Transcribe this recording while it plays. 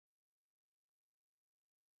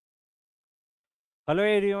Hello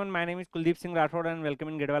everyone, my name is Kuldeep Singh Rathod and welcome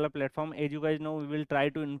in GateWala platform. As you guys know, we will try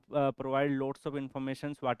to provide lots of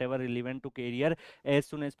informations, whatever relevant to career as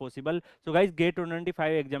soon as possible. So guys, GATE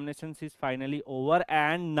 2025 examinations is finally over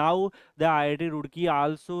and now the IIT Roorkee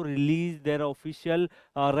also released their official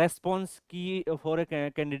response key for a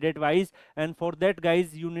candidate wise, and for that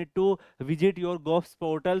guys you need to visit your GovS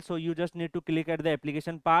portal. So you just need to click at the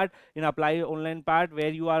application part in apply online part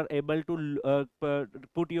where you are able to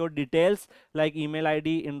put your details like email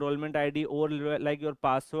id, enrollment id, or like your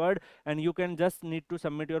password, and you can just need to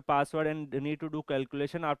submit your password and need to do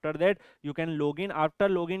calculation. After that you can log in. After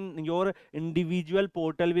login, your individual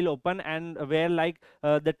portal will open, and where like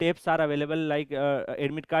the tabs are available, like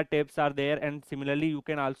admit card tabs are there, and similarly you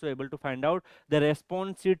can also able to find out the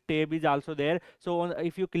response sheet tab is also there. So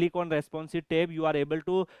if you click on response sheet tab, you are able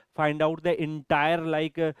to find out the entire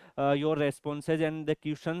like your responses and the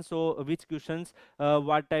questions. So which questions,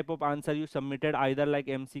 what type of answer you submitted, either like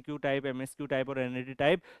MCQ type, MSQ type, or NAT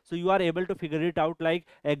type. So you are able to figure it out like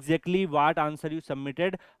exactly what answer you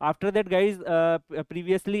submitted. After that guys,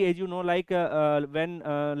 previously, as you know, like when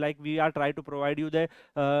like we are trying to provide you the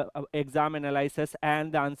exam analysis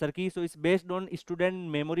and the answer key, so it's based on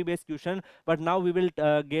student memory based question, but now we will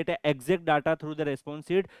get a exact data through the response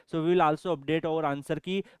sheet. So we will also update our answer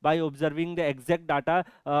key by observing the exact data.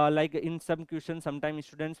 Like in some questions, sometimes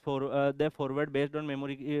students they forward based on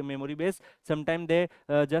memory base, sometimes they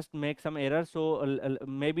just make some errors. So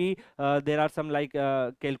maybe there are some like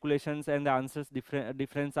calculations and the answers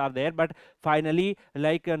difference are there, but finally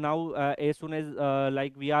like now as soon as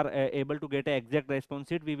like we are able to get an exact response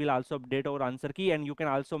sheet, we will also update our answer key, and you can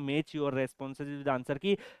also match your responses with the answer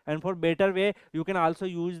key. And for better way, you can also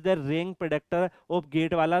use the rank predictor of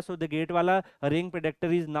GateWala. So the GateWala rank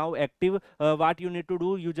predictor is now active. What you need to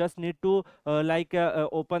do, you just need to like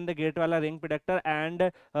open the GateWala rank predictor,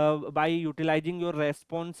 and by utilizing your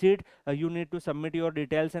response sheet, you need to submit your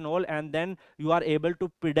details and all, and then you are able to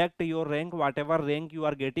predict your rank. Whatever rank you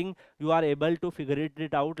are getting, you are able to figure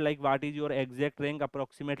it out, like what is your exact rank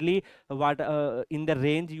approximately, what in the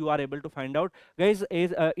range you are able to find out. Guys,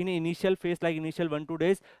 is in initial phase, like initial 1 2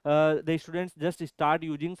 days, the students just start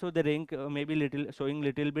using, so the rank may be little showing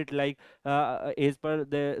little bit like as per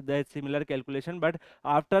the similar calculation, but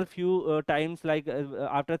after few times, like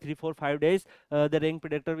after 3 4 5 days, the rank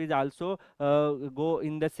predictor is also go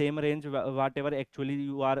in the same range whatever actually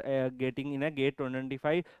you are getting in a GATE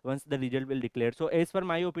 2025 once the result will declare. So as per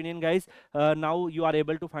my opinion guys, now you are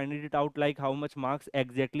able to find it out like how much marks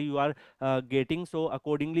exactly you are getting. So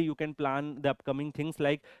accordingly you can plan the upcoming things,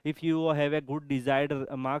 like if you have a good desired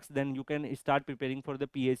marks, then you can start preparing for the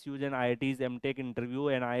PSUs and IITs MTech interview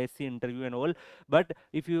and ISC interview and all. But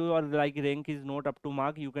if your like rank is not up to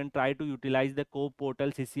mark, you can try to utilize the COPE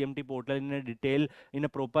portal, CCMT portal in a detail, in a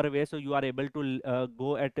proper way, so you are able to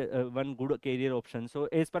go at one good career option. So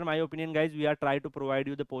as per my opinion guys, we are trying to provide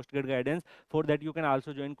you the post-grad guidance. For that you can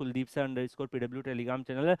also join @KuldeepSir_PW Telegram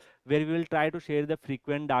channel, where we will try to share the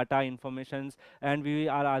frequent data informations, and we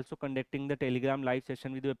are also conducting the Telegram live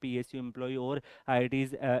session with the PSU employee or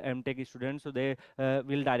IIT's MTech students, so they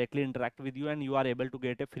will directly interact with you and you are able to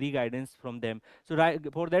get a free guidance from them. So right,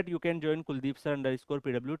 for that you can join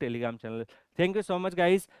 @KuldeepSir_PW Telegram channel. Thank you so much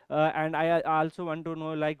guys, and I also want to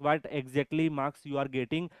know like what exactly marks you are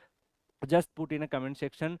getting. Just put in a comment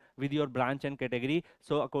section with your branch and category,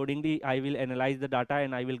 so accordingly I will analyze the data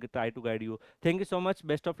and I will try to guide you. Thank you so much,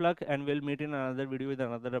 best of luck, and we'll meet in another video with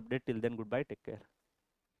another update. Till then, goodbye, take care.